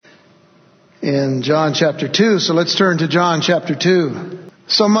in John chapter 2. So let's turn to John chapter 2.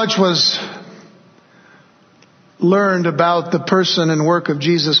 So much was learned about the person and work of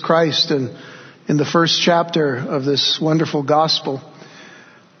Jesus Christ in the first chapter of this wonderful gospel.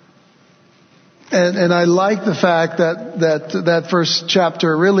 And I like the fact that first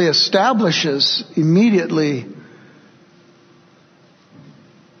chapter really establishes immediately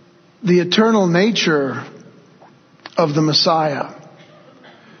the eternal nature of the Messiah.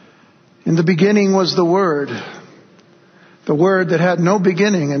 In the beginning was the Word that had no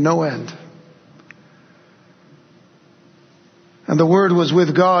beginning and no end. And the Word was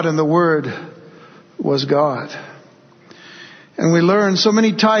with God, and the Word was God. And we learn so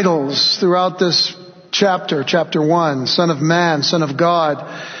many titles throughout this chapter 1, Son of Man, Son of God,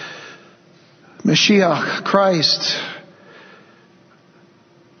 Mashiach, Christ,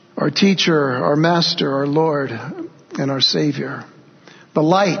 our teacher, our master, our Lord, and our Savior, the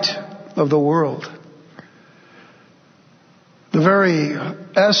light of the world, the very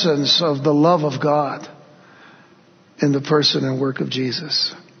essence of the love of God in the person and work of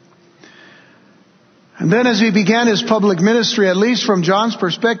Jesus. And then as he began his public ministry, at least from John's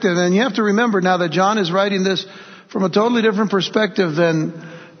perspective, and you have to remember now that John is writing this from a totally different perspective than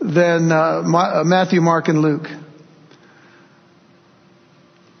Matthew, Mark, and Luke.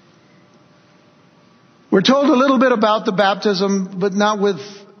 We're told a little bit about the baptism, but not with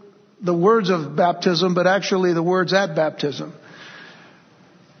the words of baptism, but actually the words at baptism.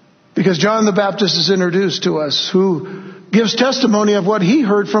 Because John the Baptist is introduced to us, who gives testimony of what he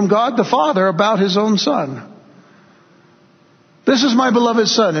heard from God the Father about his own Son. This is my beloved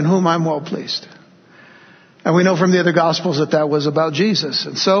Son in whom I'm well pleased. And we know from the other Gospels that was about Jesus.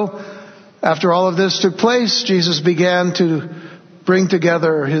 And so, after all of this took place, Jesus began to bring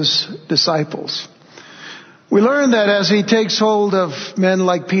together his disciples. We learn that as he takes hold of men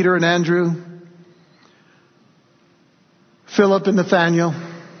like Peter and Andrew, Philip and Nathaniel,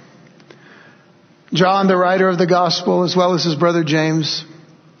 John, the writer of the gospel, as well as his brother James.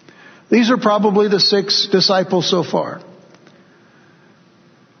 These are probably the 6 disciples so far.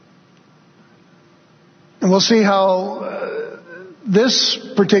 And we'll see how this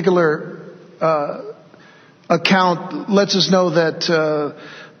particular account lets us know that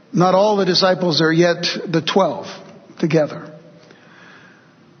not all the disciples are yet the 12 together.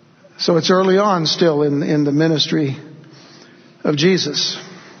 So it's early on still in the ministry of Jesus.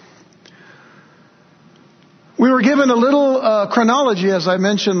 We were given a little chronology, as I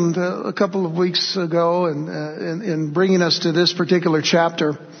mentioned a couple of weeks ago, in bringing us to this particular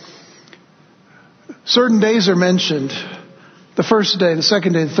chapter. Certain days are mentioned. The first day, the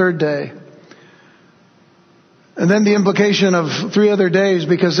second day, the third day. And then the implication of 3 other days,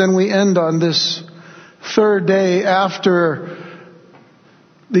 because then we end on this third day after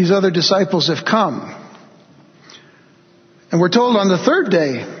these other disciples have come. And we're told on the third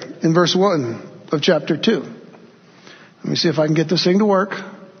day in verse 1 of chapter 2. Let me see if I can get this thing to work.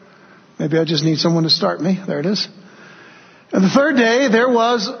 Maybe I just need someone to start me. There it is. And the third day, there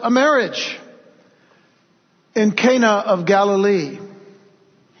was a marriage in Cana of Galilee.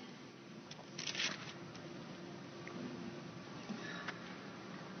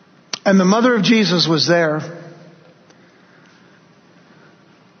 And the mother of Jesus was there.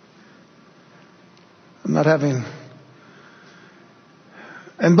 I'm not having...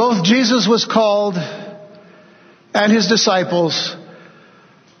 And both Jesus was called and his disciples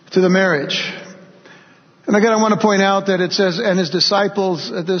to the marriage. And again, I want to point out that it says, and his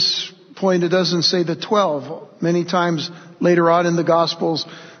disciples, at this point it doesn't say the 12. Many times later on in the Gospels,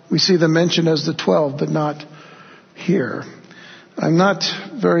 we see them mentioned as the 12, but not here. I'm not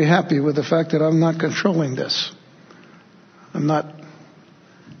very happy with the fact that I'm not controlling this. I'm not.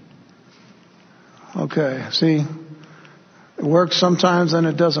 Okay, see, it works sometimes and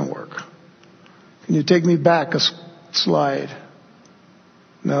it doesn't work. Can you take me back a slide?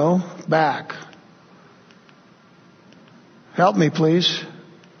 No? Back. Help me, please.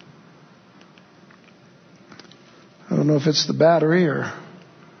 I don't know if it's the battery or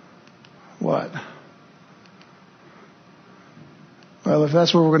what. Well, if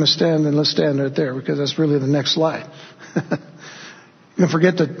that's where we're going to stand, then let's stand right there, because that's really the next slide. You can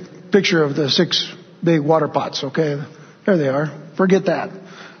forget the picture of the 6 big water pots, okay? There they are. Forget that.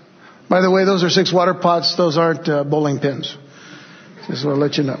 By the way, those are 6 water pots. Those aren't bowling pins. Just want to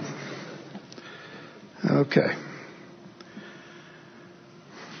let you know. Okay.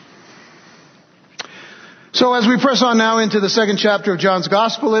 So as we press on now into the second chapter of John's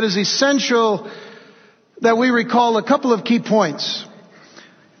Gospel, it is essential that we recall a couple of key points.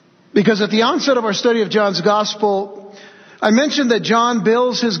 Because at the onset of our study of John's Gospel, I mentioned that John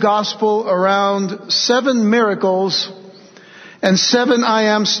builds his gospel around 7 miracles and 7 I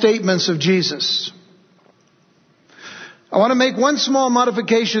am statements of Jesus. I want to make one small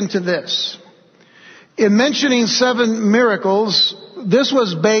modification to this. In mentioning 7 miracles, this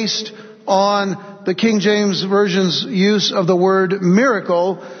was based on the King James Version's use of the word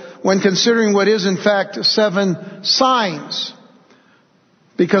miracle when considering what is in fact 7 signs.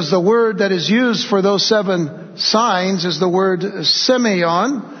 Because the word that is used for those 7 signs is the word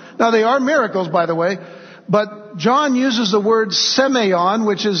semeion. Now they are miracles, by the way, but John uses the word semeion,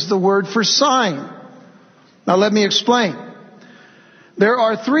 which is the word for sign. Now let me explain. There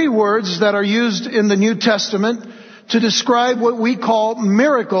are 3 words that are used in the New Testament to describe what we call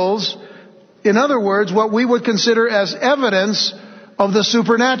miracles. In other words, what we would consider as evidence of the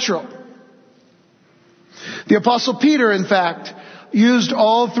supernatural. The Apostle Peter, in fact, used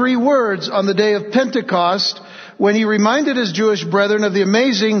all 3 words on the day of Pentecost when he reminded his Jewish brethren of the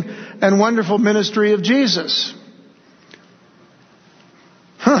amazing and wonderful ministry of Jesus.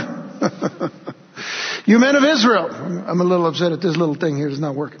 You men of Israel, I'm a little upset at this little thing here, it's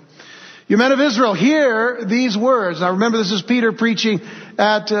not working. You men of Israel, hear these words. Now remember, this is Peter preaching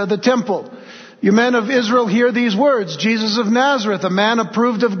at the temple. You men of Israel, hear these words. Jesus of Nazareth, a man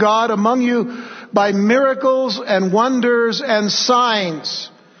approved of God among you by miracles and wonders and signs,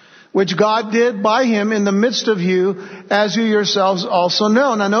 which God did by him in the midst of you, as you yourselves also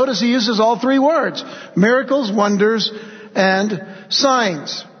know. Now notice he uses all 3 words. Miracles, wonders, and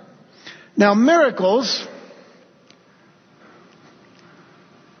signs. Now miracles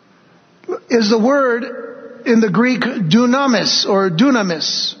is the word in the Greek dunamis or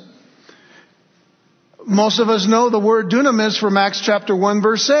dunamis. Most of us know the word dunamis from Acts chapter 1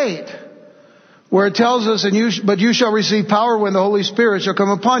 verse 8, where it tells us, but you shall receive power when the Holy Spirit shall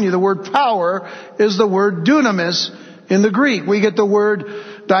come upon you. The word power is the word dunamis in the Greek. We get the word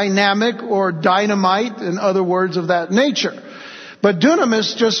dynamic or dynamite and other words of that nature. But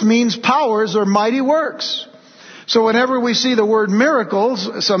dunamis just means powers or mighty works. So whenever we see the word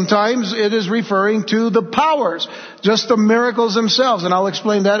miracles, sometimes it is referring to the powers, just the miracles themselves. And I'll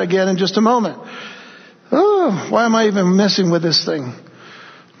explain that again in just a moment. Oh, why am I even messing with this thing?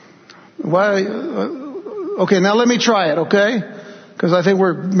 Why? Okay, now let me try it, okay? Because I think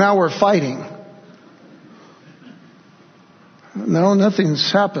we're fighting. No,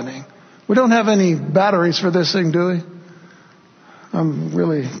 nothing's happening. We don't have any batteries for this thing, do we? I'm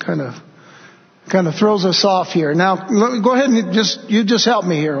really kind of throws us off here. Now, go ahead and just help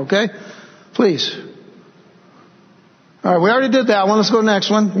me here, okay? Please. All right, we already did that one. Let's go to the next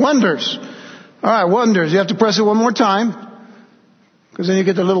one. Wonders. All right, wonders. You have to press it one more time, because then you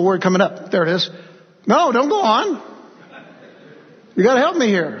get the little word coming up. There it is. No, don't go on. You got to help me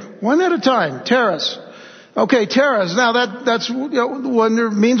here. One at a time. Teras. Okay, teras. Now that's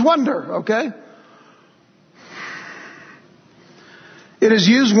wonder means wonder. Okay. It is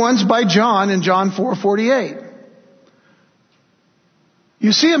used once by John in John 4:48.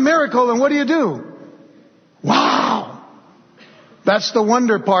 You see a miracle, and what do? Wow! That's the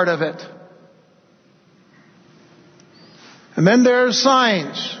wonder part of it. And then there's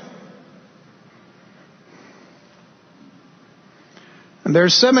signs. And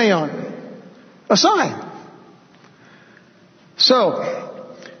there's semeion, a sign.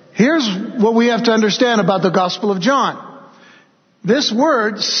 So, here's what we have to understand about the Gospel of John. This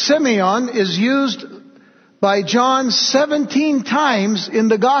word, semeion, is used by John 17 times in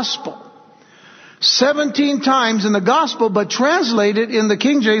the Gospel. 17 times in the Gospel, but translated in the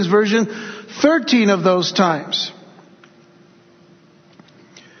King James Version 13 of those times.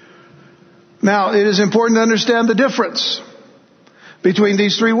 Now, it is important to understand the difference between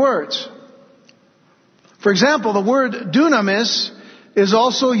these 3 words. For example, the word dunamis is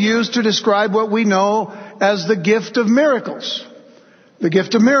also used to describe what we know as the gift of miracles. The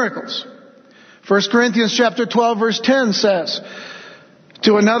gift of miracles. 1 Corinthians chapter 12 verse 10 says,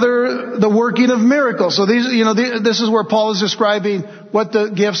 to another, the working of miracles. So this is where Paul is describing what the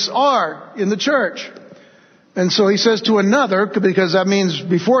gifts are in the church. And so he says to another, because that means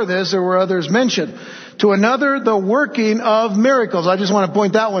before this there were others mentioned. To another, the working of miracles. I just want to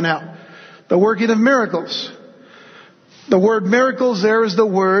point that one out. The working of miracles. The word miracles there is the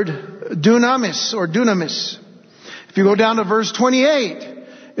word dunamis or dunamis. If you go down to verse 28,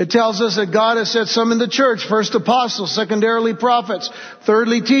 it tells us that God has set some in the church. First apostles, secondarily prophets,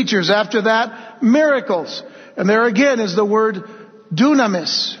 thirdly teachers. After that, miracles. And there again is the word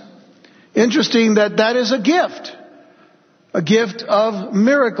dunamis. Interesting that is a gift. A gift of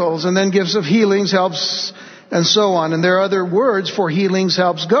miracles, and then gifts of healings, helps, and so on. And there are other words for healings,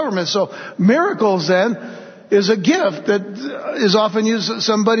 helps, government. So miracles then is a gift that is often used.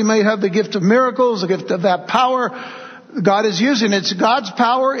 Somebody may have the gift of miracles, the gift of that power. God is using it. It's God's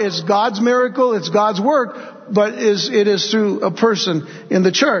power, it's God's miracle, it's God's work, but it is through a person in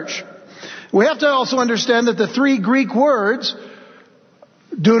the church. We have to also understand that the three Greek words,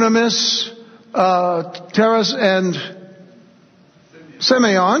 dunamis, teras, and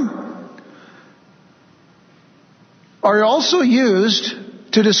semeion, are also used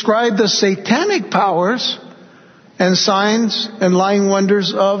to describe the satanic powers and signs and lying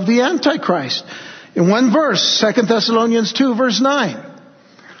wonders of the Antichrist. In one verse, 2 Thessalonians 2, verse 9,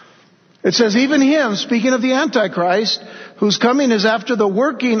 it says, even him, speaking of the Antichrist, whose coming is after the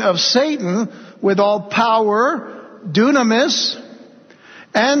working of Satan with all power, dunamis,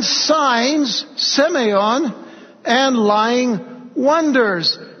 and signs, semeion, and lying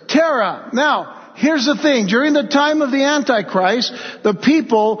wonders, terra. Now, here's the thing. During the time of the Antichrist, the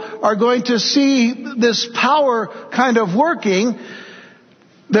people are going to see this power kind of working.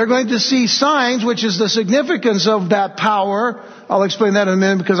 They're going to see signs, which is the significance of that power. I'll explain that in a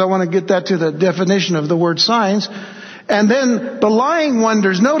minute because I want to get that to the definition of the word signs. And then the lying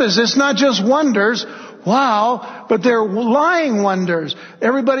wonders. Notice, it's not just wonders, wow, but they're lying wonders.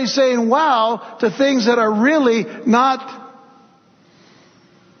 Everybody's saying wow to things that are really not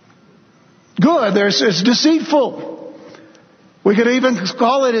good. It's deceitful. We could even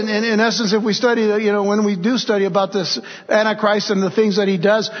call it, in essence, if we study, when we do study about this Antichrist and the things that he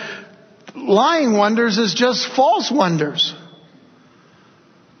does, lying wonders is just false wonders.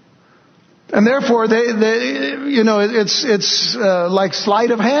 And therefore, it's like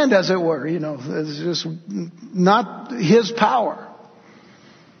sleight of hand, as it were. It's just not his power.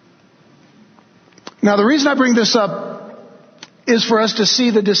 Now, the reason I bring this up is for us to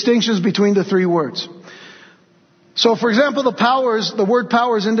see the distinctions between the three words. So, for example, the word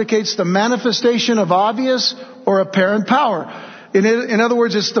powers indicates the manifestation of obvious or apparent power. In other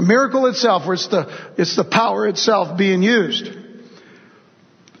words, it's the miracle itself, or it's the power itself being used.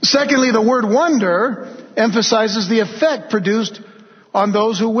 Secondly, the word wonder emphasizes the effect produced on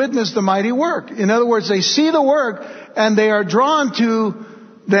those who witness the mighty work. In other words, they see the work and they are drawn to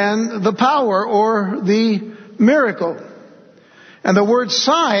then the power or the miracle. And the word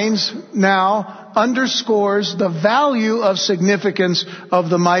signs now underscores the value of significance of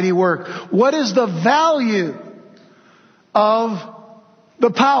the mighty work. What is the value of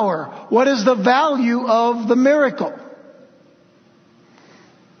the power? What is the value of the miracle?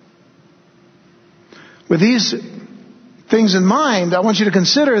 With these things in mind, I want you to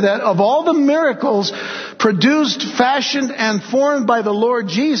consider that of all the miracles produced, fashioned, and formed by the Lord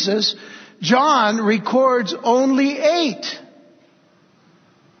Jesus, John records only 8.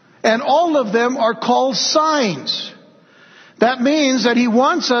 And all of them are called signs. That means that he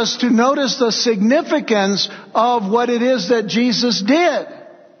wants us to notice the significance of what it is that Jesus did.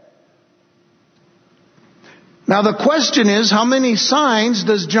 Now the question is, how many signs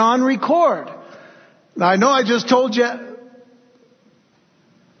does John record? Now I know I just told you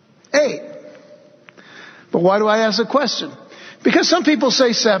 8. But why do I ask the question? Because some people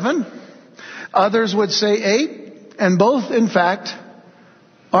say 7, others would say 8, and both, in fact,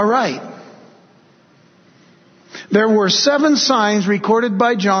 are right. There were 7 signs recorded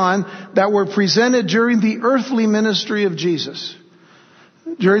by John that were presented during the earthly ministry of Jesus.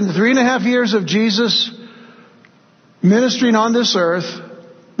 During the 3.5 years of Jesus ministering on this earth,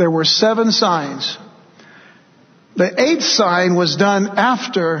 there were 7 signs. The 8th sign was done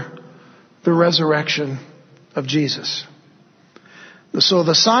after the resurrection of Jesus. So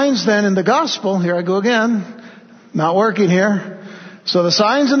the signs then in the gospel, here I go again, not working here. So the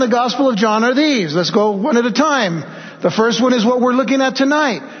signs in the Gospel of John are these. Let's go one at a time. The first one is what we're looking at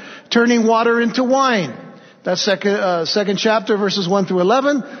tonight. Turning water into wine. That's second chapter, verses 1 through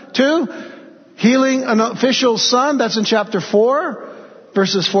 11. 2, healing an official's son. That's in chapter 4,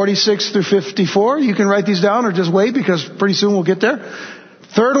 verses 46 through 54. You can write these down or just wait because pretty soon we'll get there.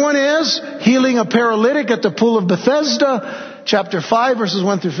 Third one is healing a paralytic at the pool of Bethesda, chapter 5, verses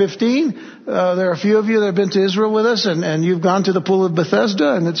 1 through 15. There are a few of you that have been to Israel with us, and you've gone to the pool of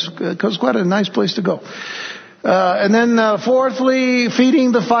Bethesda, and it's quite a nice place to go. And then fourthly,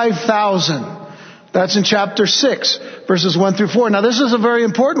 feeding the 5,000. That's in chapter 6, verses 1 through 4. Now this is a very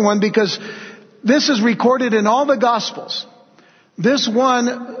important one because this is recorded in all the Gospels. This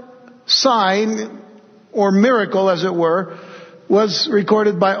one sign, or miracle as it were, was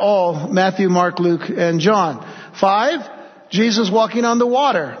recorded by all, Matthew, Mark, Luke, and John. 5, Jesus walking on the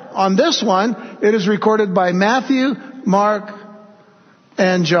water. On this one, it is recorded by Matthew, Mark,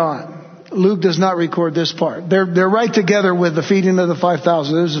 and John. Luke does not record this part. They're right together with the feeding of the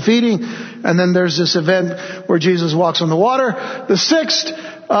 5,000. There's the feeding, and then there's this event where Jesus walks on the water. The sixth,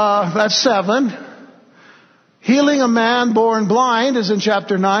 that's 7. Healing a man born blind is in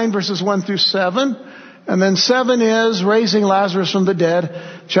chapter 9, verses 1 through 7. And then 7 is raising Lazarus from the dead,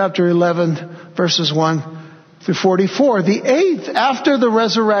 chapter 11, verses 1 through 44. The 8th, after the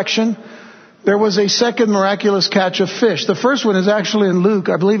resurrection, there was a second miraculous catch of fish. The first one is actually in Luke.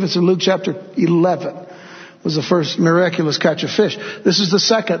 I believe it's in Luke chapter 11. Was the first miraculous catch of fish. This is the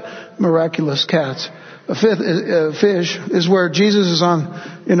second miraculous catch. A fifth fish is where Jesus is on,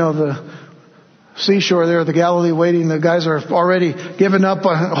 the seashore there at the Galilee waiting. The guys are already given up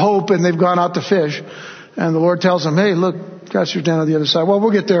on hope and they've gone out to fish. And the Lord tells them, hey, look, cast your net on the other side. Well,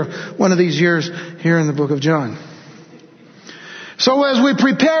 we'll get there one of these years here in the book of John. So as we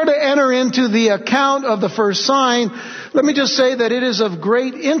prepare to enter into the account of the first sign, let me just say that it is of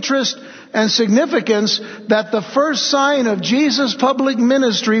great interest and significance that the first sign of Jesus' public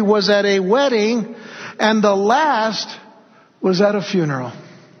ministry was at a wedding and the last was at a funeral.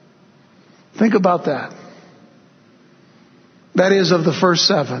 Think about that. That is of the first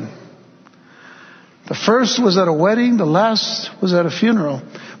 7. The first was at a wedding, the last was at a funeral.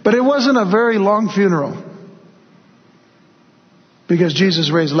 But it wasn't a very long funeral, because Jesus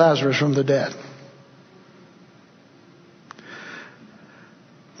raised Lazarus from the dead.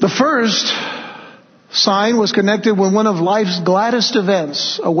 The first sign was connected with one of life's gladdest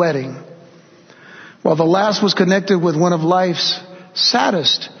events, a wedding, while the last was connected with one of life's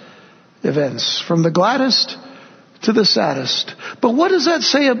saddest events, from the gladdest to the saddest. But what does that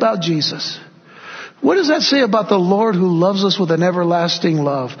say about Jesus? What does that say about the Lord who loves us with an everlasting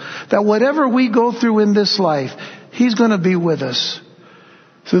love? That whatever we go through in this life, He's going to be with us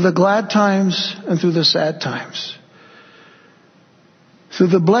through the glad times and through the sad times. Through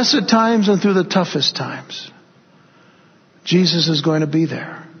the blessed times and through the toughest times. Jesus is going to be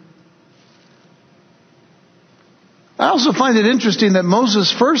there. I also find it interesting that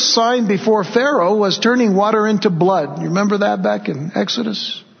Moses' first sign before Pharaoh was turning water into blood. You remember that back in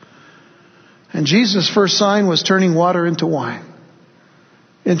Exodus? And Jesus' first sign was turning water into wine.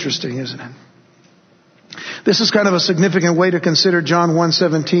 Interesting, isn't it? This is kind of a significant way to consider John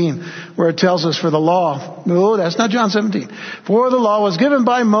 1:17, where it tells us for the law. No, that's not John 17. For the law was given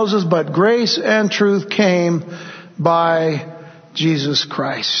by Moses, but grace and truth came by Jesus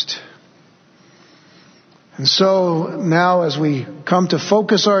Christ. And so now as we come to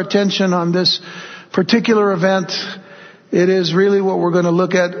focus our attention on this particular event, it is really what we're going to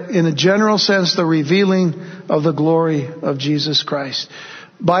look at in a general sense, the revealing of the glory of Jesus Christ.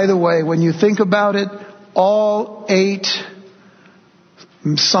 By the way, when you think about it, all 8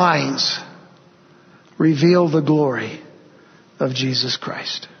 signs reveal the glory of Jesus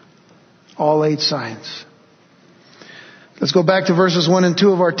Christ. All 8 signs. Let's go back to verses 1 and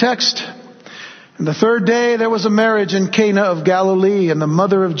 2 of our text. And the 3rd day there was a marriage in Cana of Galilee, and the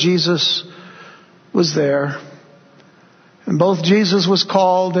mother of Jesus was there. And both Jesus was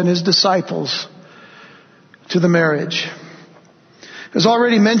called and His disciples to the marriage. As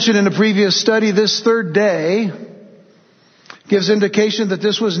already mentioned in a previous study, this 3rd day gives indication that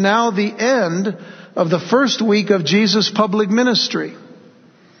this was now the end of the first week of Jesus' public ministry.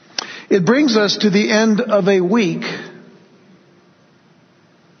 It brings us to the end of a week,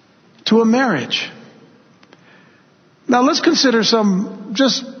 to a marriage. Now let's consider some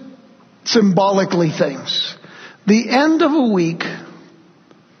just symbolically things. The end of a week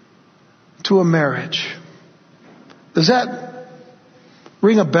to a marriage. Does that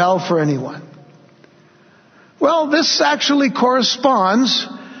ring a bell for anyone? Well, this actually corresponds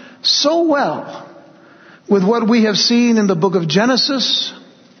so well with what we have seen in the book of Genesis,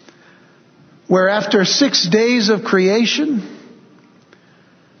 where after 6 days of creation,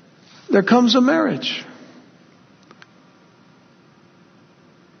 there comes a marriage.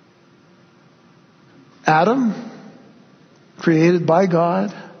 Adam, created by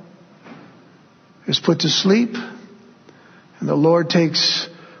God, is put to sleep. And the Lord takes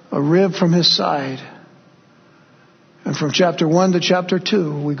a rib from his side. And from chapter 1 to chapter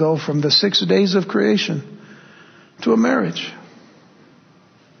 2, we go from the 6 days of creation to a marriage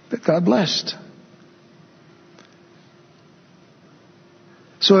that God blessed.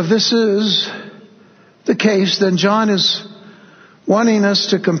 So if this is the case, then John is wanting us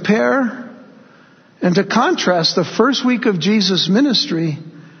to compare and to contrast the first week of Jesus' ministry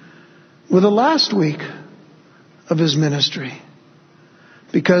with the last week of his ministry.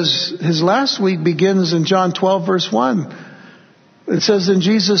 Because his last week begins in John 12 verse 1. It says, "And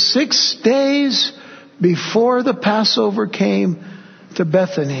Jesus 6 days before the Passover came to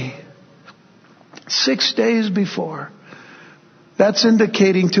Bethany." 6 days before. That's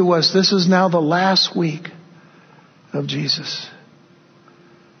indicating to us this is now the last week of Jesus.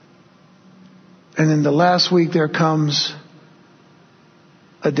 And in the last week there comes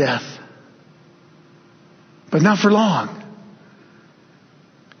a death. But not for long.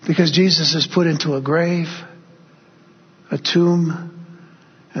 Because Jesus is put into a grave, a tomb,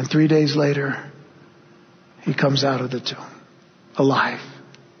 and 3 days later, he comes out of the tomb, alive.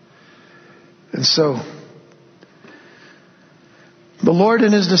 And so, the Lord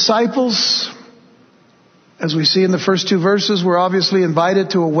and his disciples, as we see in the first 2 verses, were obviously invited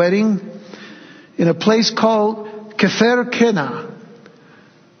to a wedding in a place called Kefer Cana,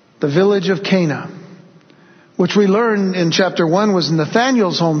 the village of Cana, which we learn in chapter 1 was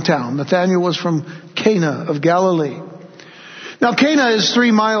Nathanael's hometown. Nathanael was from Cana of Galilee. Now Cana is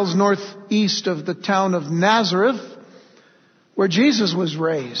 3 miles northeast of the town of Nazareth, where Jesus was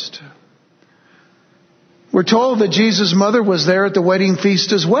raised. We're told that Jesus' mother was there at the wedding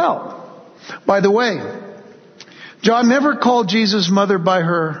feast as well. By the way, John never called Jesus' mother by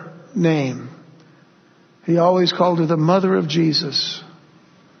her name. He always called her the mother of Jesus,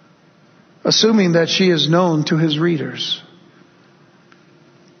 assuming that she is known to his readers.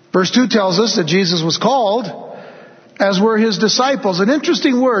 Verse 2 tells us that Jesus was called, as were his disciples. An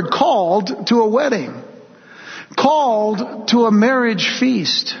interesting word, called to a wedding. Called to a marriage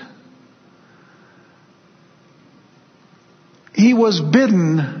feast. He was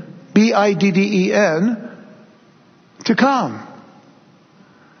bidden, B-I-D-D-E-N, to come.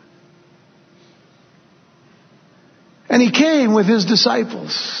 And he came with his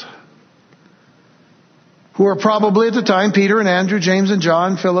disciples, who were probably at the time Peter and Andrew, James and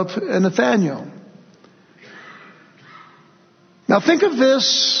John, Philip and Nathanael. Now think of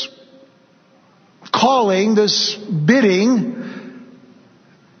this calling, this bidding,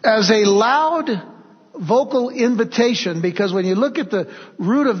 as a loud vocal invitation, because when you look at the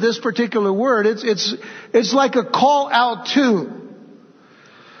root of this particular word, it's like a call out to.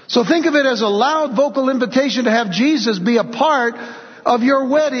 So think of it as a loud vocal invitation to have Jesus be a part of your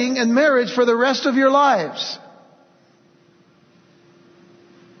wedding and marriage for the rest of your lives.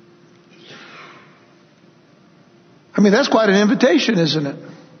 I mean, that's quite an invitation, isn't it?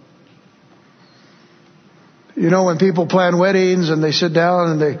 You know, when people plan weddings and they sit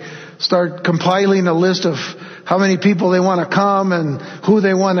down and they start compiling a list of how many people they want to come and who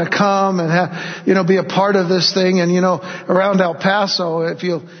they want to come and have, be a part of this thing. And, around El Paso, if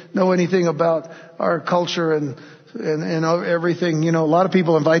you know anything about our culture and everything, a lot of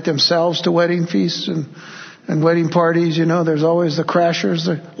people invite themselves to wedding feasts and wedding parties. There's always the crashers,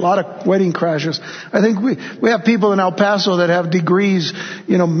 a lot of wedding crashers. I think we have people in El Paso that have degrees,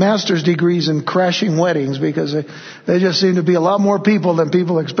 master's degrees in crashing weddings, because they just seem to be a lot more people than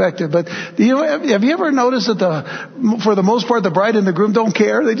people expected. But have you ever noticed that for the most part, the bride and the groom don't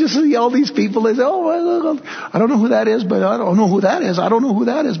care? They just see all these people. They say, "Oh, I don't know who that is, but I don't know who that is. I don't know who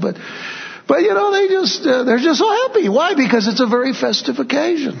that is, but they're just so happy. Why? Because it's a very festive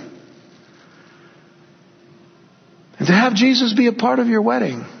occasion. And to have Jesus be a part of your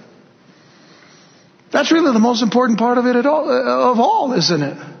wedding, that's really the most important part of it of all, isn't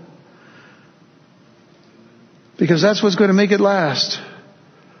it? Because that's what's going to make it last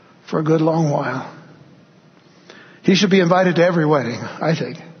for a good long while. He should be invited to every wedding, I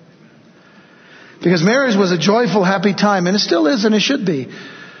think. Because marriage was a joyful, happy time, and it still is, and it should be.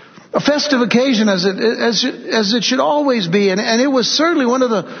 A festive occasion as it should always be. And it was certainly one of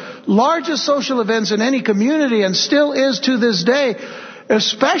the largest social events in any community, and still is to this day,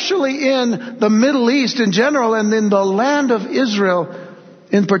 especially in the Middle East in general and in the land of Israel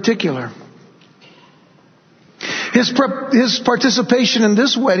in particular. His participation in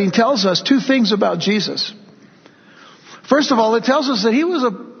this wedding tells us 2 things about Jesus. First of all, it tells us that he was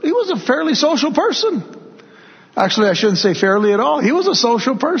a fairly social person. Actually, I shouldn't say fairly at all. He was a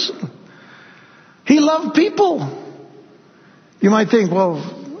social person. He loved people. You might think, well,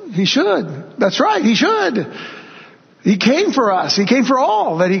 he should. That's right, he should. He came for us. He came for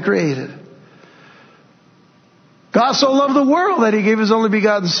all that he created. God so loved the world that he gave his only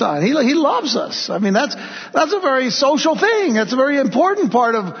begotten Son. He loves us. I mean, that's a very social thing. That's a very important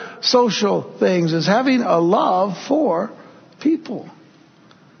part of social things, is having a love for people.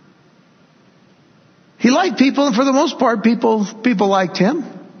 He liked people, and for the most part, people liked him.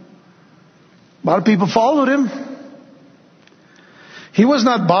 A lot of people followed him. He was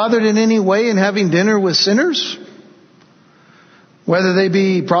not bothered in any way in having dinner with sinners. Whether they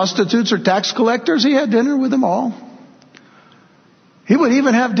be prostitutes or tax collectors, he had dinner with them all. He would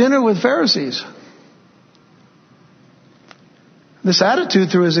even have dinner with Pharisees. This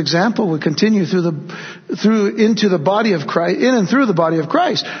attitude, through his example, would continue into the body of Christ, in and through the body of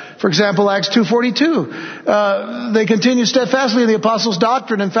Christ. For example, Acts 2:42. They continue steadfastly in the apostles'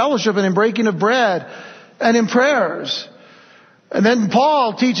 doctrine and fellowship and in breaking of bread and in prayers. And then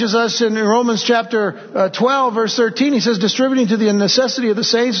Paul teaches us in Romans chapter 12, verse 13, he says, distributing to the necessity of the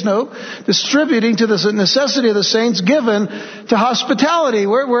saints, distributing to the necessity of the saints, given to hospitality.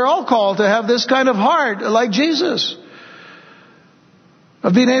 We're all called to have this kind of heart, like Jesus,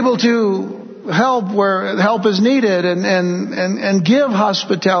 of being able to help where help is needed and give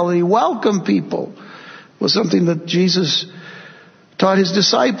hospitality, welcome people, was something that Jesus taught his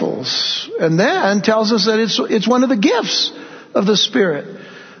disciples. And then tells us that it's one of the gifts of the Spirit.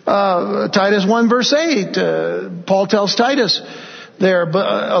 Titus 1 verse 8, Paul tells Titus there,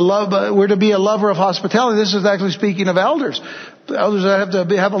 we're to be a lover of hospitality. This is actually speaking of elders. Elders that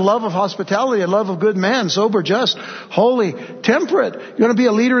have a love of hospitality, a love of good men, sober, just, holy, temperate. You're going to be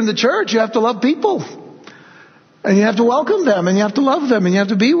a leader in the church. You have to love people. And you have to welcome them, and you have to love them, and you have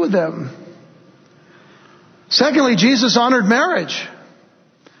to be with them. Secondly, Jesus honored marriage.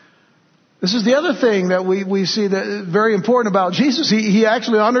 This is the other thing that we see that is very important about Jesus. He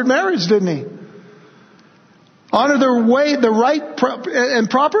actually honored marriage, didn't he? Honored the right and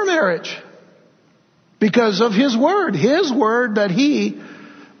proper marriage because of his word that he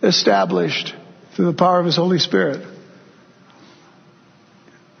established through the power of his Holy Spirit.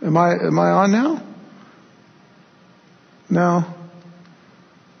 Am I on now? No.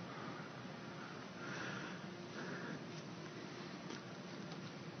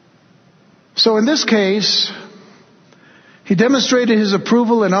 So in this case, he demonstrated his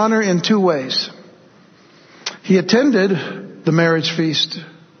approval and honor in two ways. He attended the marriage feast,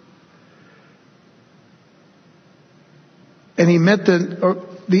 and he met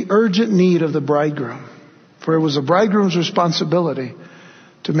the urgent need of the bridegroom. For it was the bridegroom's responsibility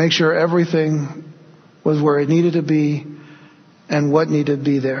to make sure everything was where it needed to be and what needed to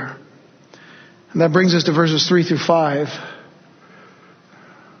be there. And that brings us to verses 3 through 5.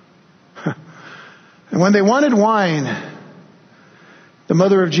 And when they wanted wine, the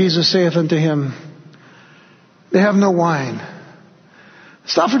mother of Jesus saith unto him, they have no wine.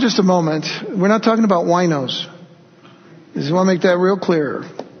 Stop for just a moment. We're not talking about winos. I just want to make that real clear.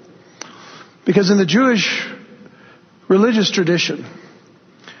 Because in the Jewish religious tradition,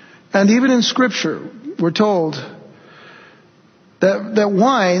 and even in Scripture, we're told that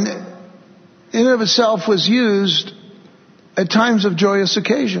wine in and of itself was used at times of joyous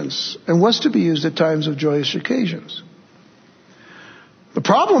occasions, and was to be used at times of joyous occasions. The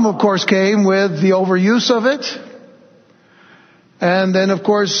problem, of course, came with the overuse of it. And then, of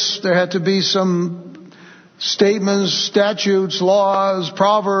course, there had to be some statements, statutes, laws,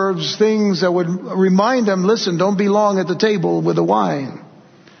 proverbs, things that would remind them, listen, don't be long at the table with the wine.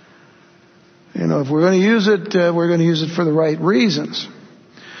 You know, if we're going to use it, we're going to use it for the right reasons.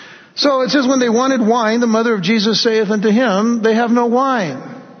 So it says, when they wanted wine, the mother of Jesus saith unto him, they have no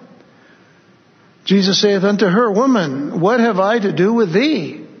wine. Jesus saith unto her, woman, what have I to do with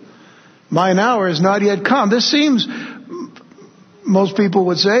thee? Mine hour is not yet come. This seems, most people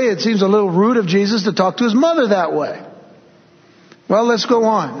would say, it seems a little rude of Jesus to talk to his mother that way. Well, let's go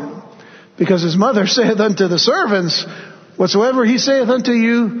on. Because his mother saith unto the servants, whatsoever he saith unto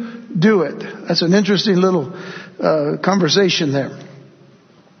you, do it. That's an interesting little conversation there.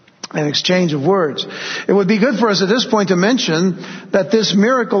 An exchange of words. It would be good for us at this point to mention that this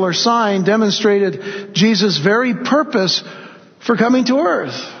miracle or sign demonstrated Jesus' very purpose for coming to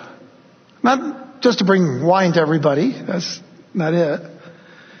earth. Not just to bring wine to everybody. That's not it.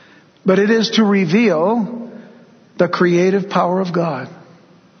 But it is to reveal the creative power of God.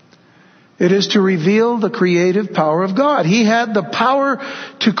 It is to reveal the creative power of God. He had the power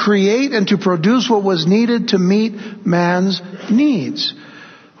to create and to produce what was needed to meet man's needs.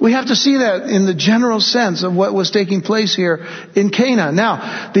 We have to see that in the general sense of what was taking place here in Cana.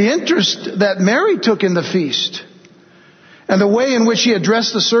 Now, the interest that Mary took in the feast and the way in which she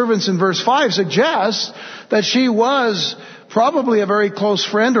addressed the servants in verse 5 suggests that she was probably a very close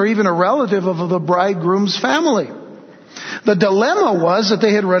friend or even a relative of the bridegroom's family. The dilemma was that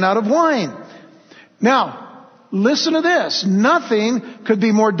they had run out of wine. Now, listen to this. Nothing could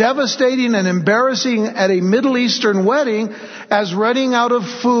be more devastating and embarrassing at a Middle Eastern wedding as running out of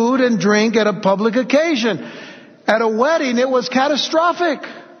food and drink at a public occasion. At a wedding, it was catastrophic.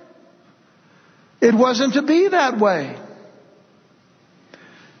 It wasn't to be that way.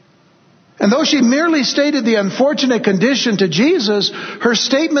 And though she merely stated the unfortunate condition to Jesus, her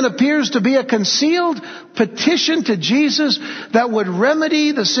statement appears to be a concealed petition to Jesus that would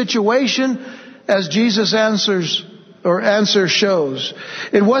remedy the situation as Jesus answers, answer shows.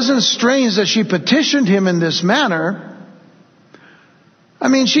 It wasn't strange that she petitioned him in this manner. I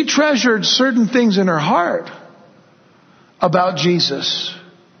mean, she treasured certain things in her heart about Jesus.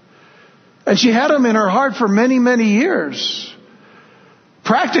 And she had them in her heart for many, many years.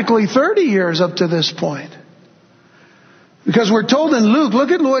 Practically 30 years up to this point. Because we're told in Luke, look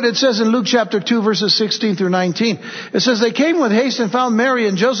at what it says in Luke chapter 2 verses 16 through 19. It says, they came with haste and found Mary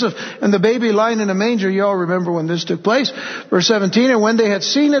and Joseph and the baby lying in a manger. You all remember when this took place. Verse 17, and when they had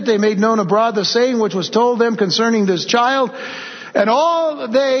seen it, they made known abroad the saying which was told them concerning this child. And all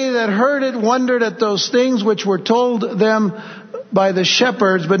they that heard it wondered at those things which were told them by the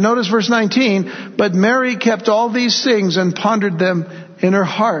shepherds. But notice verse 19, but Mary kept all these things and pondered them in her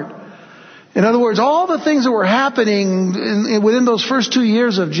heart. In other words, all the things that were happening within those first 2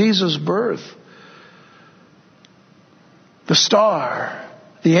 years of Jesus' birth, the star,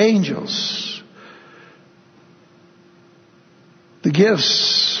 the angels, the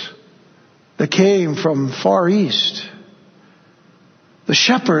gifts that came from far east, the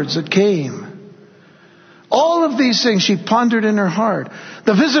shepherds that came, all of these things she pondered in her heart.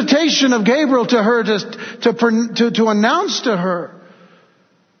 The visitation of Gabriel to her to announce to her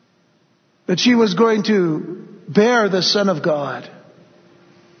that she was going to bear the Son of God.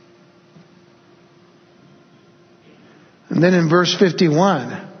 And then in verse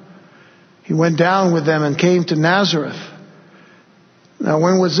 51, he went down with them and came to Nazareth. Now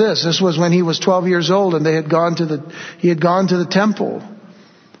when was this? This was when he was 12 years old and he had gone to the temple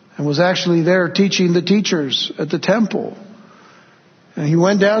and was actually there teaching the teachers at the temple. And he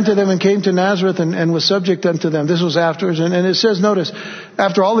went down to them and came to Nazareth and was subject unto them. This was afterwards. And it says, notice,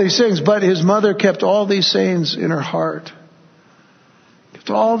 after all these things, but his mother kept all these sayings in her heart. Kept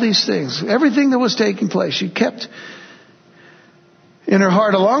all these things. Everything that was taking place, she kept in her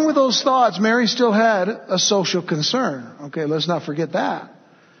heart. Along with those thoughts, Mary still had a social concern. Okay, let's not forget that.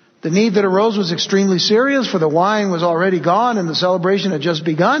 The need that arose was extremely serious, for the wine was already gone and the celebration had just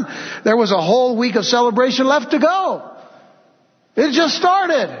begun. There was a whole week of celebration left to go. It just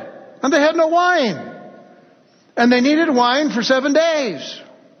started, and they had no wine. And they needed wine for 7 days.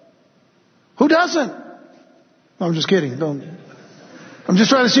 Who doesn't? No, I'm just kidding. I'm just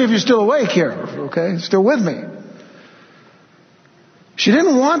trying to see if you're still awake here, okay? Still with me. She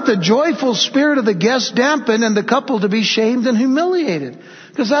didn't want the joyful spirit of the guests dampened and the couple to be shamed and humiliated.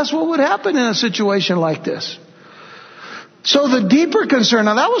 Because that's what would happen in a situation like this. So the deeper concern,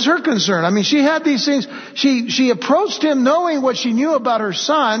 now that was her concern. I mean, she had these things. She approached him knowing what she knew about her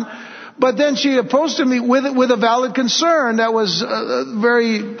son, but then she approached him with a valid concern that was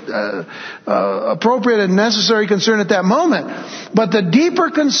very appropriate and necessary concern at that moment. But the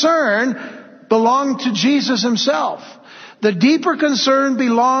deeper concern belonged to Jesus himself. The deeper concern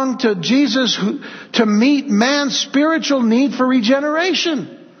belonged to Jesus to meet man's spiritual need for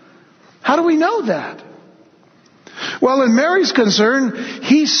regeneration. How do we know that? Well, in Mary's concern,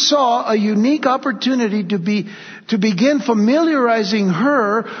 he saw a unique opportunity to begin familiarizing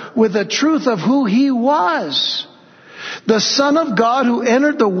her with the truth of who he was. The Son of God who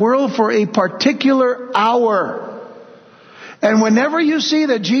entered the world for a particular hour. And whenever you see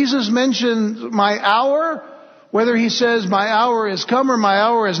that Jesus mentions my hour, whether he says my hour is come or my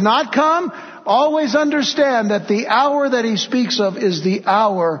hour is not come, always understand that the hour that he speaks of is the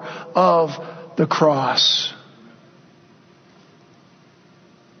hour of the cross.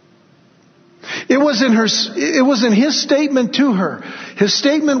 It was in his statement to her. His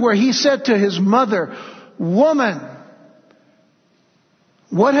statement where he said to his mother, woman,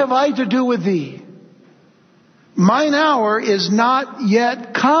 what have I to do with thee? Mine hour is not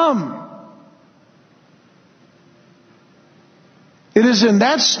yet come. It is in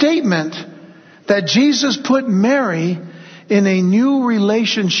that statement that Jesus put Mary in a new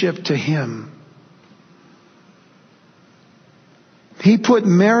relationship to him. He put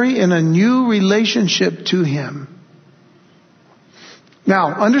Mary in a new relationship to him.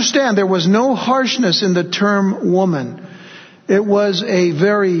 Now, understand there was no harshness in the term woman. It was a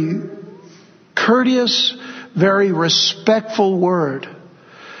very courteous, very respectful word.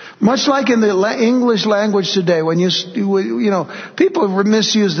 Much like in the English language today, when people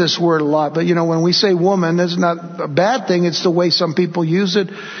misuse this word a lot, but when we say woman, it's not a bad thing. It's the way some people use it.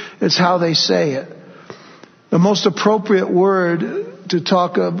 It's how they say it. The most appropriate word to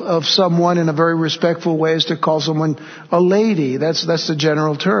talk of someone in a very respectful way is to call someone a lady. That's the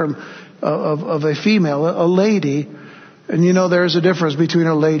general term of a female, a lady. And there's a difference between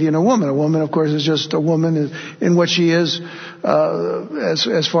a lady and a woman. A woman, of course, is just a woman in what she is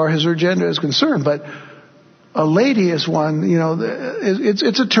as far as her gender is concerned. But a lady is one,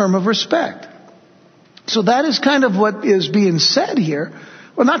 it's a term of respect. So that is kind of what is being said here.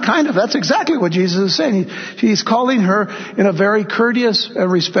 Well, not kind of. That's exactly what Jesus is saying. He's calling her in a very courteous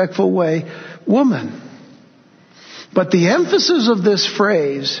and respectful way, woman. But the emphasis of this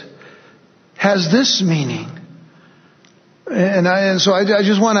phrase has this meaning. And so I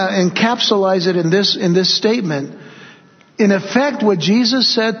just want to encapsulate it in this statement. In effect, what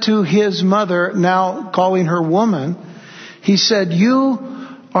Jesus said to his mother, now calling her woman, he said, "You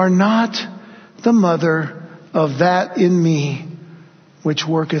are not the mother of that in me which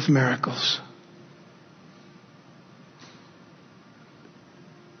worketh miracles."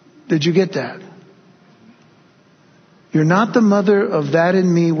 Did you get that? You're not the mother of that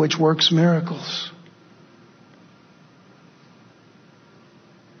in me which works miracles.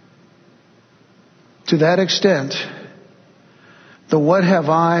 To that extent, the "what have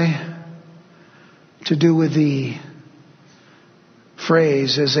I to do with thee"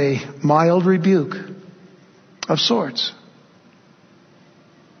 phrase is a mild rebuke of sorts.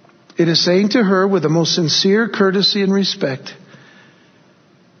 It is saying to her with the most sincere courtesy and respect,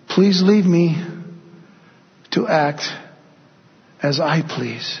 please leave me to act as I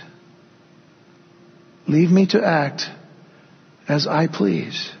please. Leave me to act as I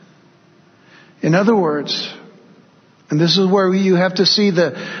please. In other words, and this is where you have to see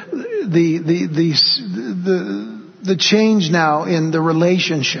the change now in the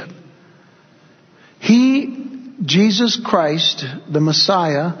relationship. Jesus Christ, the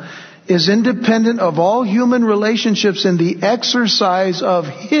Messiah, is independent of all human relationships in the exercise of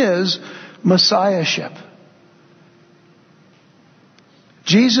his messiahship.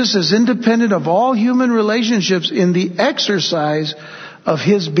 Jesus is independent of all human relationships in the exercise of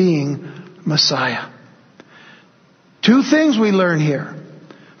his being Messiah. Two things we learn here.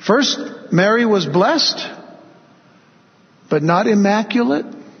 First, Mary was blessed, but not immaculate.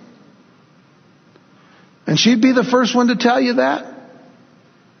 And she'd be the first one to tell you that.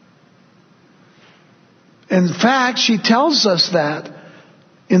 In fact, she tells us that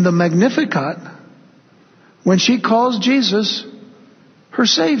in the Magnificat when she calls Jesus her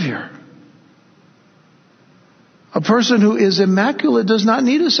Savior. A person who is immaculate does not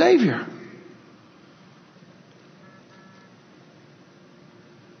need a Savior.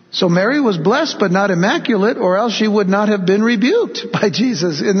 So Mary was blessed but not immaculate, or else she would not have been rebuked by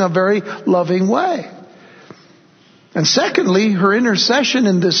Jesus in a very loving way. And secondly, her intercession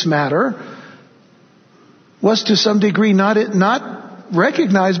in this matter was to some degree not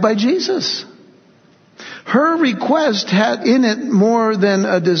recognized by Jesus. Her request had in it more than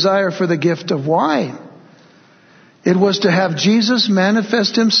a desire for the gift of wine. It was to have Jesus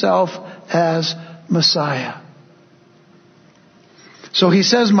manifest himself as Messiah. So he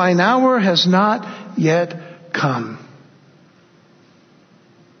says, "Mine hour has not yet come."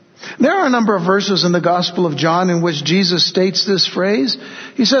 There are a number of verses in the Gospel of John in which Jesus states this phrase.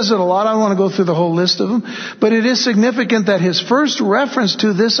 He says it a lot. I don't want to go through the whole list of them. But it is significant that his first reference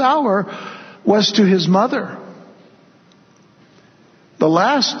to this hour was to his mother. The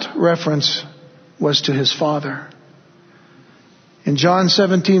last reference was to his Father. In John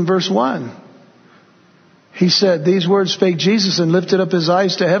 17 verse 1, he said, "These words spake Jesus and lifted up his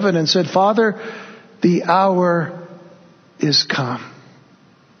eyes to heaven and said, Father, the hour is come.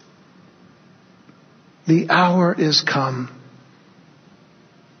 The hour is come.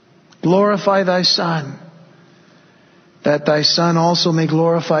 Glorify thy Son, that thy Son also may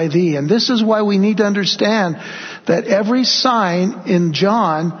glorify thee." And this is why we need to understand that every sign in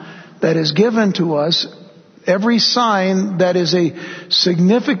John that is given to us, every sign that is a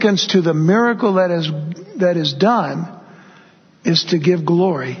significance to the miracle that is done, is to give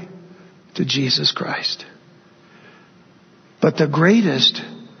glory to Jesus Christ. But the greatest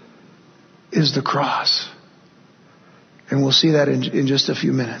is the cross. And we'll see that in just a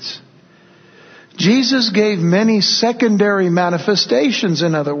few minutes. Jesus gave many secondary manifestations,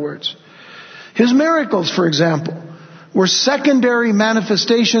 in other words. His miracles, for example, were secondary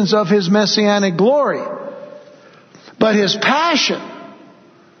manifestations of his messianic glory. But his passion,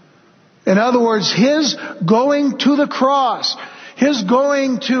 in other words, his going to the cross, his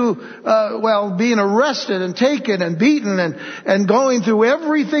going to, being arrested and taken and beaten and going through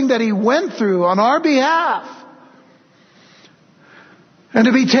everything that he went through on our behalf. And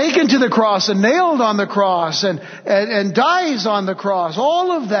to be taken to the cross and nailed on the cross and dies on the cross,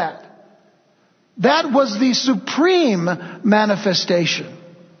 all of that. That was the supreme manifestation.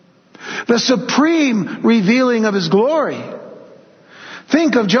 The supreme revealing of his glory.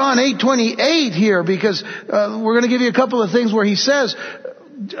 Think of John 8:28 here, because we're going to give you a couple of things where he says,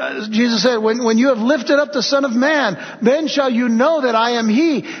 Jesus said, when you have lifted up the Son of Man, then shall you know that I am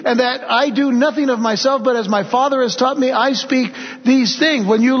He, and that I do nothing of myself, but as my Father has taught me, I speak these things.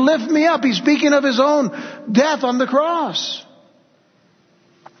 When you lift me up, He's speaking of His own death on the cross.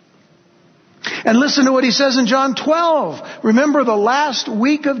 And listen to what He says in John 12. Remember the last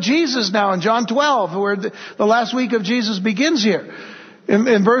week of Jesus now in John 12, where the last week of Jesus begins here.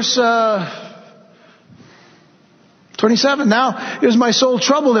 In verse 27, now is my soul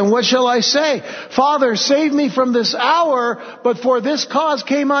troubled, and what shall I say? Father, save me from this hour, but for this cause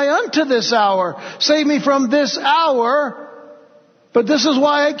came I unto this hour. Save me from this hour, but this is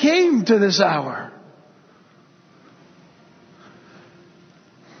why I came to this hour.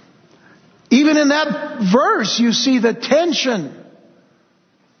 Even in that verse, you see the tension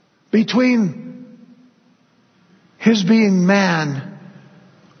between His being man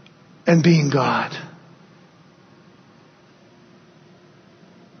and being God.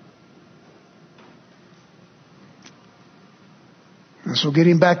 And so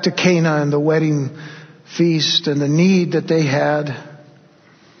getting back to Cana and the wedding feast and the need that they had,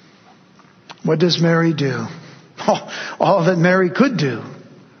 what does Mary do? All that Mary could do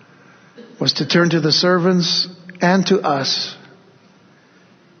was to turn to the servants and to us.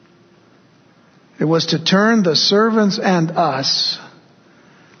 It was to turn the servants and us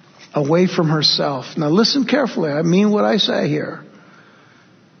away from herself. Now listen carefully. I mean what I say here.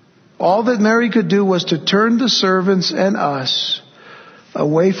 All that Mary could do was to turn the servants and us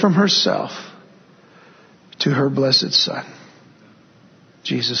away from herself to her blessed Son,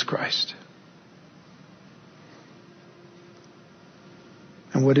 Jesus Christ.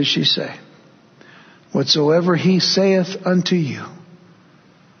 And what does she say? Whatsoever He saith unto you,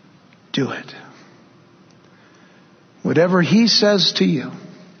 do it. Whatever He says to you,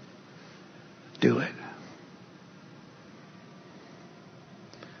 do it.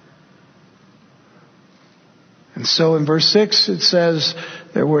 And so in verse 6 it says,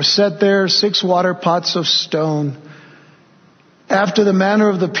 there were set there 6 water pots of stone, after the manner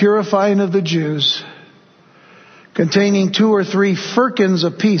of the purifying of the Jews, containing 2 or 3 firkins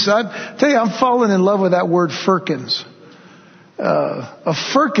apiece. I tell you, I'm falling in love with that word firkins. A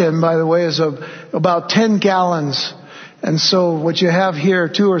firkin, by the way, is about 10 gallons. And so what you have here,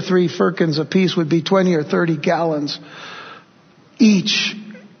 2 or 3 firkins apiece, would be 20 or 30 gallons each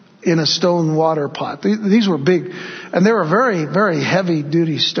in a stone water pot. These were big, and they were very, very heavy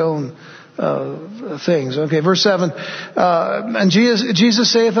duty stone things. Okay, verse 7. And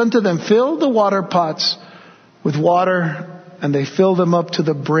Jesus saith unto them, fill the water pots with water, and they filled them up to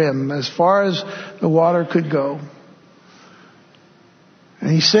the brim, as far as the water could go.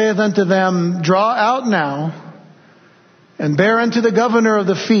 And He saith unto them, draw out now, and bear unto the governor of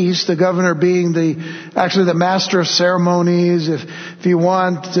the feast, the governor being actually the master of ceremonies. If you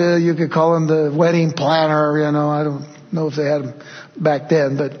want, you could call him the wedding planner. I don't know if they had him back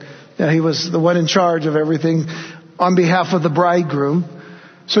then, but he was the one in charge of everything on behalf of the bridegroom.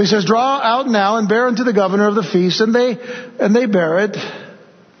 So He says, draw out now and bear unto the governor of the feast, and they bear it.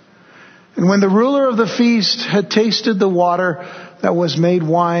 And when the ruler of the feast had tasted the water that was made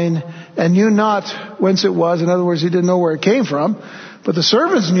wine, and knew not whence it was. In other words, he didn't know where it came from. But the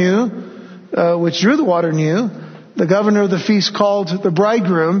servants knew, which drew the water knew. The governor of the feast called the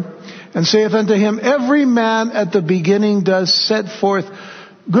bridegroom, and saith unto him, every man at the beginning does set forth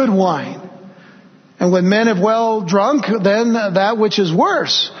good wine. And when men have well drunk, then that which is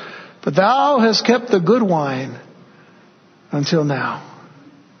worse. But thou hast kept the good wine until now.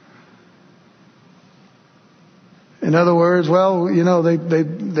 In other words,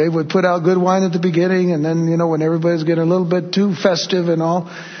 they would put out good wine at the beginning, and then, when everybody's getting a little bit too festive and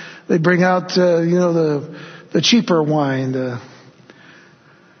all, they bring out, the cheaper wine, the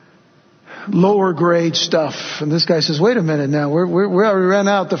lower grade stuff. And this guy says, wait a minute now, we ran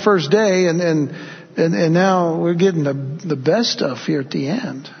out the first day, and now we're getting the best stuff here at the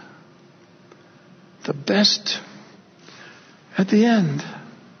end. The best at the end.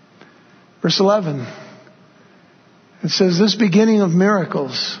 Verse 11. It says, this beginning of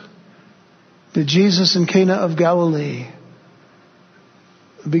miracles did Jesus in Cana of Galilee,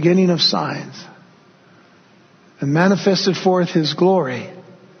 the beginning of signs, and manifested forth His glory,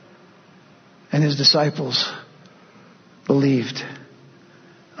 and His disciples believed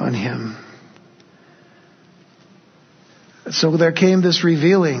on Him. So there came this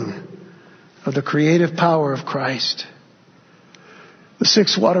revealing of the creative power of Christ. The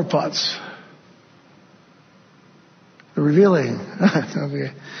 6 water pots. The revealing.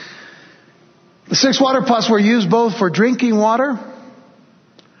 Okay. The 6 water pots were used both for drinking water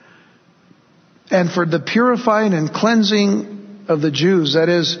and for the purifying and cleansing of the Jews, that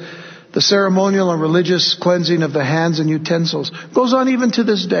is, the ceremonial and religious cleansing of the hands and utensils, goes on even to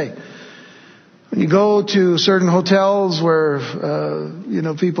this day. When you go to certain hotels where,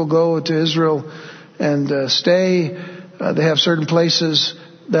 people go to Israel and stay, they have certain places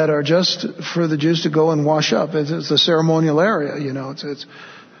that are just for the Jews to go and wash up. It's a ceremonial area,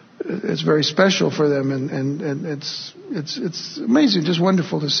 It's very special for them, and it's amazing, just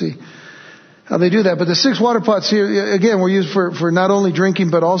wonderful to see how they do that. But the 6 water pots here, again, were used for not only drinking,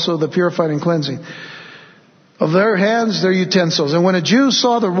 but also the purifying and cleansing of their hands, their utensils. And when a Jew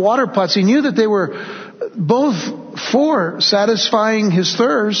saw the water pots, he knew that they were both for satisfying his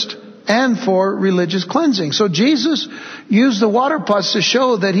thirst and for religious cleansing. So Jesus used the water pots to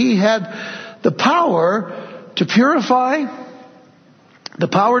show that he had the power to purify, the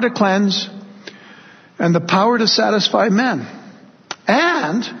power to cleanse, and the power to satisfy men,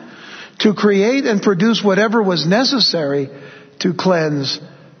 and to create and produce whatever was necessary to cleanse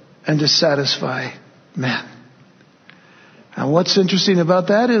and to satisfy men. And what's interesting about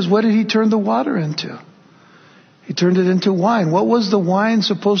that is, what did he turn the water into? He turned it into wine. What was the wine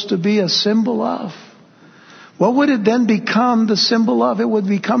supposed to be a symbol of? What would it then become the symbol of? It would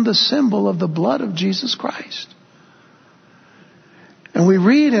become the symbol of the blood of Jesus Christ. And we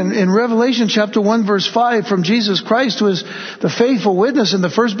read in Revelation chapter 1 verse 5 from Jesus Christ, who is the faithful witness and the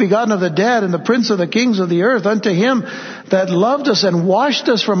first begotten of the dead and the prince of the kings of the earth, unto him that loved us and washed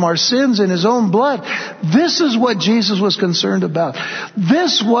us from our sins in his own blood. This is what Jesus was concerned about.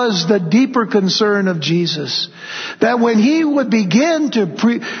 This was the deeper concern of Jesus. That when he would begin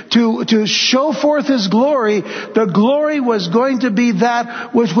to show forth his glory, the glory was going to be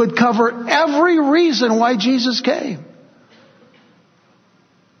that which would cover every reason why Jesus came.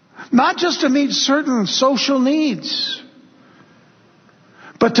 Not just to meet certain social needs,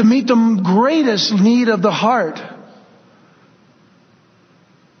 but to meet the greatest need of the heart.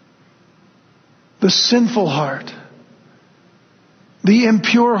 The sinful heart. The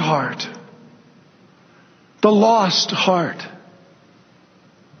impure heart. The lost heart.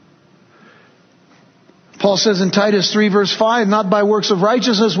 Paul says in Titus 3 verse 5, not by works of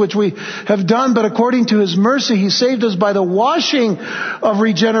righteousness which we have done, but according to his mercy he saved us by the washing of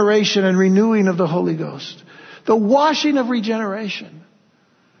regeneration and renewing of the Holy Ghost. The washing of regeneration.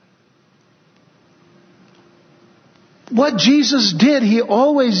 What Jesus did, he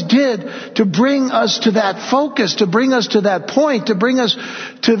always did to bring us to that focus, to bring us to that point, to bring us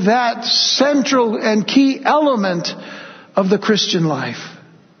to that central and key element of the Christian life.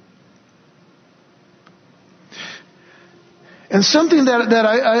 And something that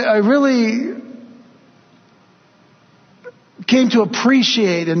I really came to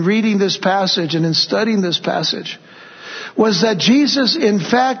appreciate in reading this passage and in studying this passage was that Jesus, in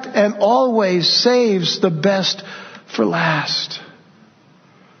fact, and always saves the best for last.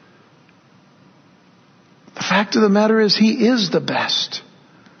 The fact of the matter is, he is the best.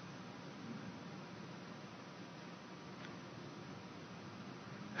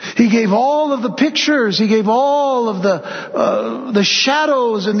 He gave all of the pictures. He gave all of the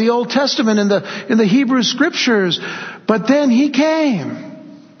shadows in the Old Testament, in the Hebrew Scriptures. But then he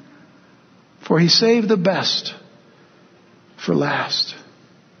came, for he saved the best for last.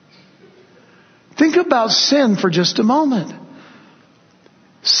 Think about sin for just a moment.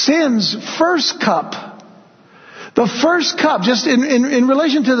 Sin's first cup. The first cup, just in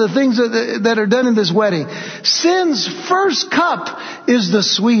relation to the things that are done in this wedding. Sin's first cup is the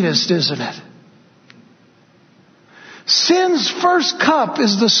sweetest, isn't it? Sin's first cup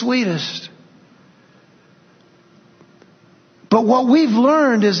is the sweetest. But what we've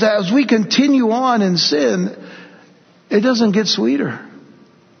learned is that as we continue on in sin, it doesn't get sweeter.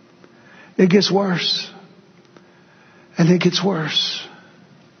 It gets worse. And it gets worse.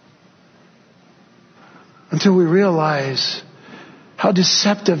 Until we realize how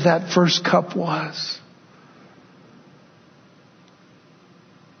deceptive that first cup was.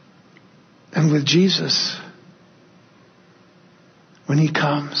 And with Jesus, when he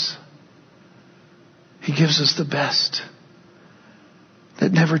comes, he gives us the best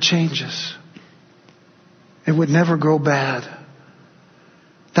that never changes. It would never grow bad.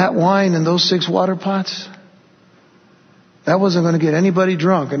 That wine in those 6 water pots, that wasn't going to get anybody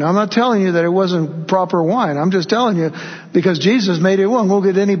drunk. And I'm not telling you that it wasn't proper wine. I'm just telling you because Jesus made it won't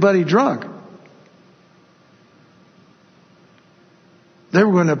get anybody drunk. They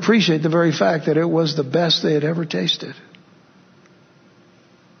were going to appreciate the very fact that it was the best they had ever tasted.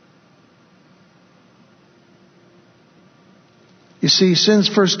 You see, sin's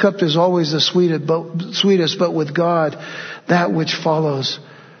first cup is always the sweetest, but with God, that which follows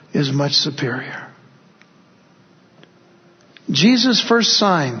is much superior. Jesus' first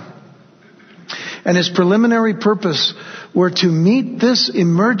sign and his preliminary purpose were to meet this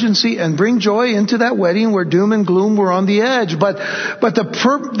emergency and bring joy into that wedding where doom and gloom were on the edge. But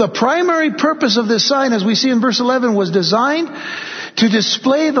the primary purpose of this sign, as we see in verse 11, was designed to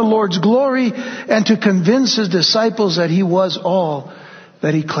display the Lord's glory and to convince his disciples that he was all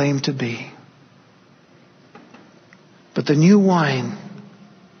that he claimed to be. But the new wine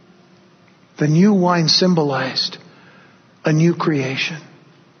symbolized a new creation,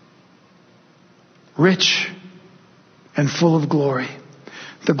 rich and full of glory.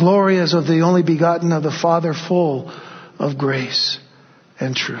 The glory as of the only begotten of the Father, full of grace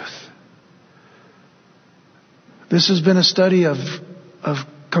and truth. This has been a study of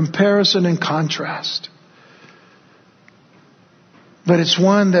comparison and contrast. But it's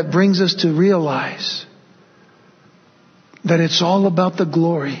one that brings us to realize that it's all about the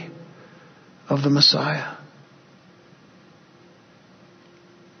glory of the Messiah.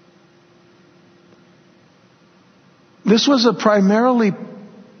 This was a primarily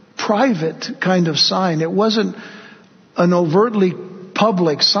private kind of sign. It wasn't an overtly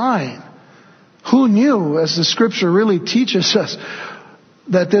public sign. Who knew, as the scripture really teaches us,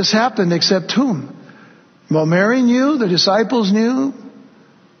 that this happened except whom? Well, Mary knew, the disciples knew,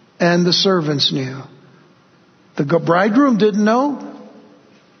 and the servants knew. The bridegroom didn't know.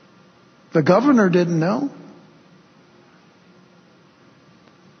 The governor didn't know.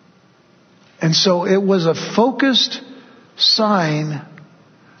 And so it was a focused sign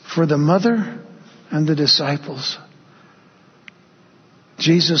for the mother and the disciples.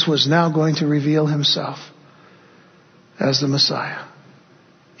 Jesus was now going to reveal himself as the Messiah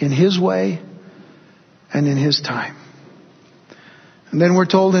in his way and in his time. And then we're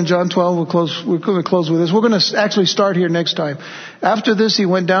told in John 12, we're going to close with this. We're going to actually start here next time. After this, he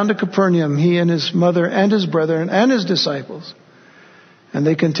went down to Capernaum, he and his mother and his brethren and his disciples. And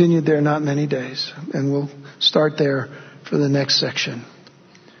they continued there not many days. And we'll start there for the next section.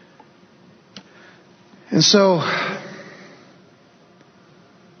 And so,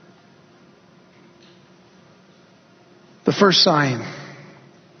 the first sign.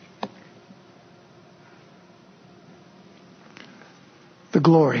 The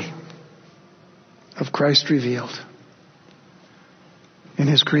glory of Christ revealed in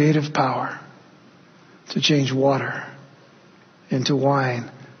his creative power to change water into wine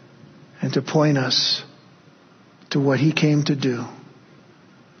and to point us to what he came to do.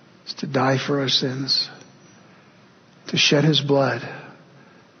 Is to die for our sins, to shed his blood,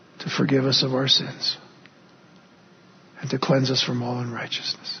 to forgive us of our sins, and to cleanse us from all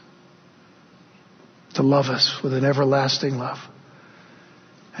unrighteousness. To love us with an everlasting love.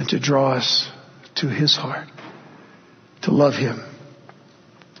 And to draw us to his heart, to love him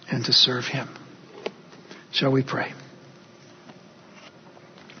and to serve him. Shall we pray?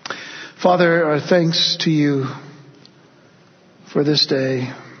 Father, our thanks to you for this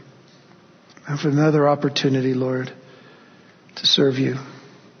day and for another opportunity, Lord, to serve you,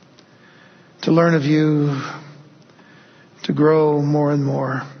 to learn of you, to grow more and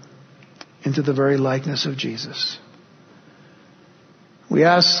more into the very likeness of Jesus. We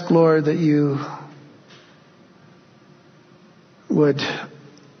ask, Lord, that you would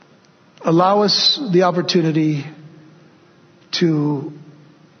allow us the opportunity to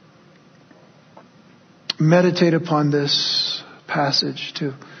meditate upon this passage,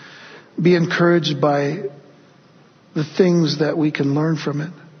 to be encouraged by the things that we can learn from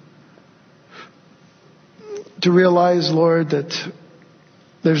it. To realize, Lord, that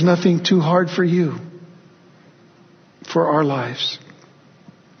there's nothing too hard for you for our lives.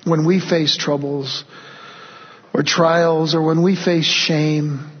 When we face troubles or trials, or when we face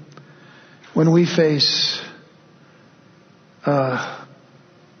shame, when we face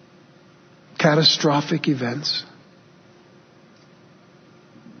catastrophic events.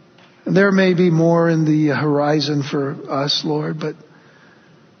 There may be more in the horizon for us, Lord, but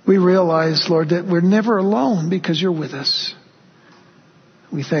we realize, Lord, that we're never alone because you're with us.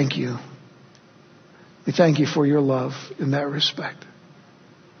 We thank you. We thank you for your love in that respect.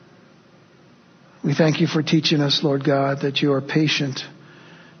 We thank you for teaching us, Lord God, that you are patient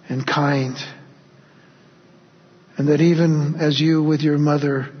and kind. And that even as you with your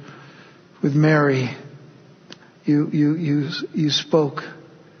mother, with Mary, you spoke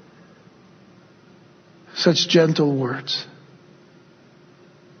such gentle words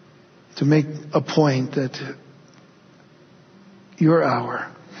to make a point that your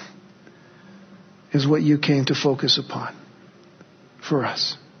hour is what you came to focus upon for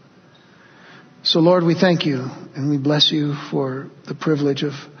us. So Lord, we thank you and we bless you for the privilege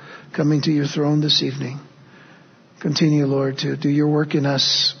of coming to your throne this evening Continue, Lord, to do your work in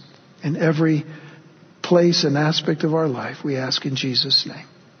us in every place and aspect of our life. We ask in Jesus' name.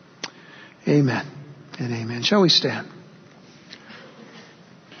 Amen and amen. Shall we stand?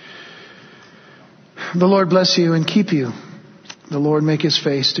 The Lord bless you and keep you. The Lord make his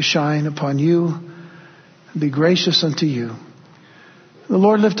face to shine upon you and be gracious unto you. The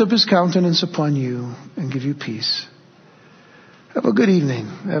Lord lift up his countenance upon you and give you peace. Have a good evening.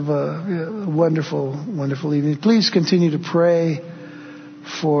 Have a wonderful, wonderful evening. Please continue to pray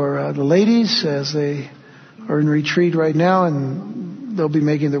for the ladies as they are in retreat right now, and they'll be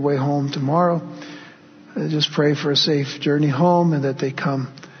making their way home tomorrow. Just pray for a safe journey home and that they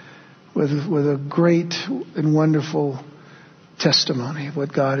come with a great and wonderful testimony of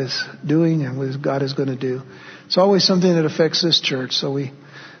what God is doing and what God is going to do. It's always something that affects this church, so we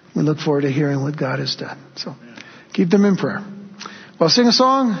look forward to hearing what God has done. So keep them in prayer. Well, sing a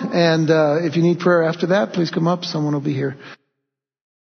song, and if you need prayer after that, please come up. Someone will be here.